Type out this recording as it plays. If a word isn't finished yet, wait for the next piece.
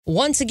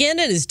Once again,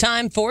 it is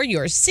time for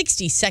your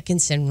 60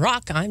 Seconds in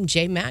Rock. I'm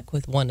J Mac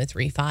with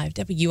 1035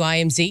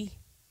 WIMZ.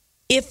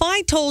 If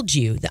I told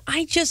you that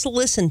I just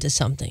listened to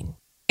something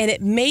and it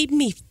made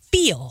me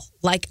feel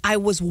like I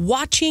was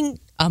watching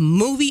a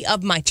movie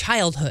of my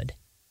childhood,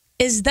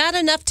 is that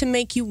enough to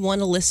make you want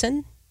to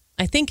listen?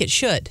 I think it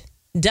should.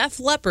 Def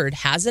Leppard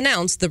has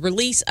announced the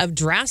release of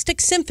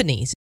Drastic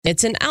Symphonies.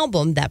 It's an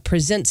album that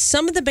presents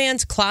some of the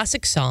band's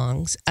classic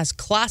songs as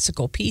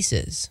classical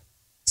pieces.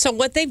 So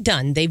what they've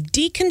done, they've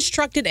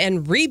deconstructed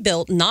and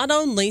rebuilt not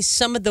only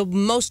some of the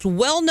most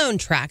well-known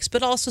tracks,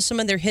 but also some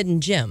of their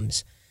hidden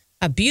gems.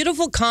 A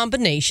beautiful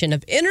combination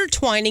of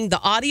intertwining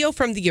the audio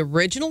from the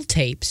original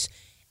tapes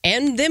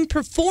and then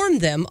perform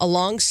them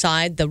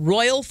alongside the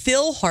Royal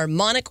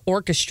Philharmonic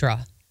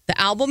Orchestra. The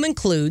album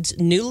includes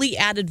newly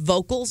added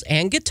vocals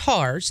and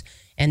guitars,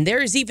 and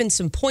there is even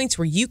some points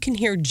where you can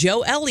hear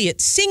Joe Elliott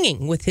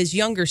singing with his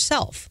younger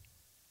self.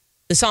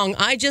 The song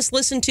I just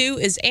listened to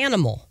is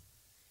Animal.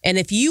 And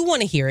if you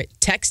want to hear it,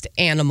 text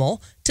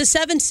ANIMAL to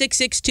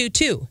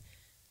 76622.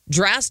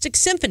 Drastic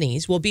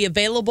Symphonies will be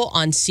available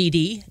on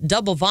CD,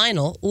 double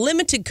vinyl,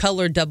 limited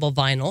color double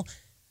vinyl,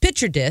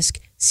 picture disc,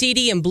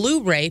 CD and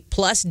Blu-ray,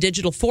 plus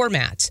digital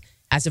formats.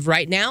 As of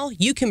right now,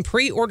 you can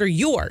pre-order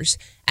yours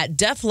at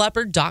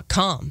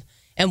defleppard.com.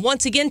 And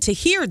once again, to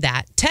hear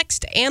that,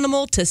 text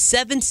ANIMAL to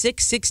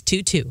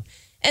 76622.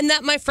 And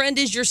that, my friend,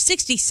 is your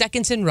 60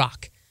 Seconds in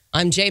Rock.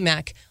 I'm J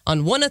Mac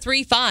on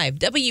 1035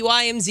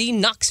 WIMZ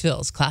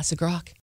Knoxville's Classic Rock.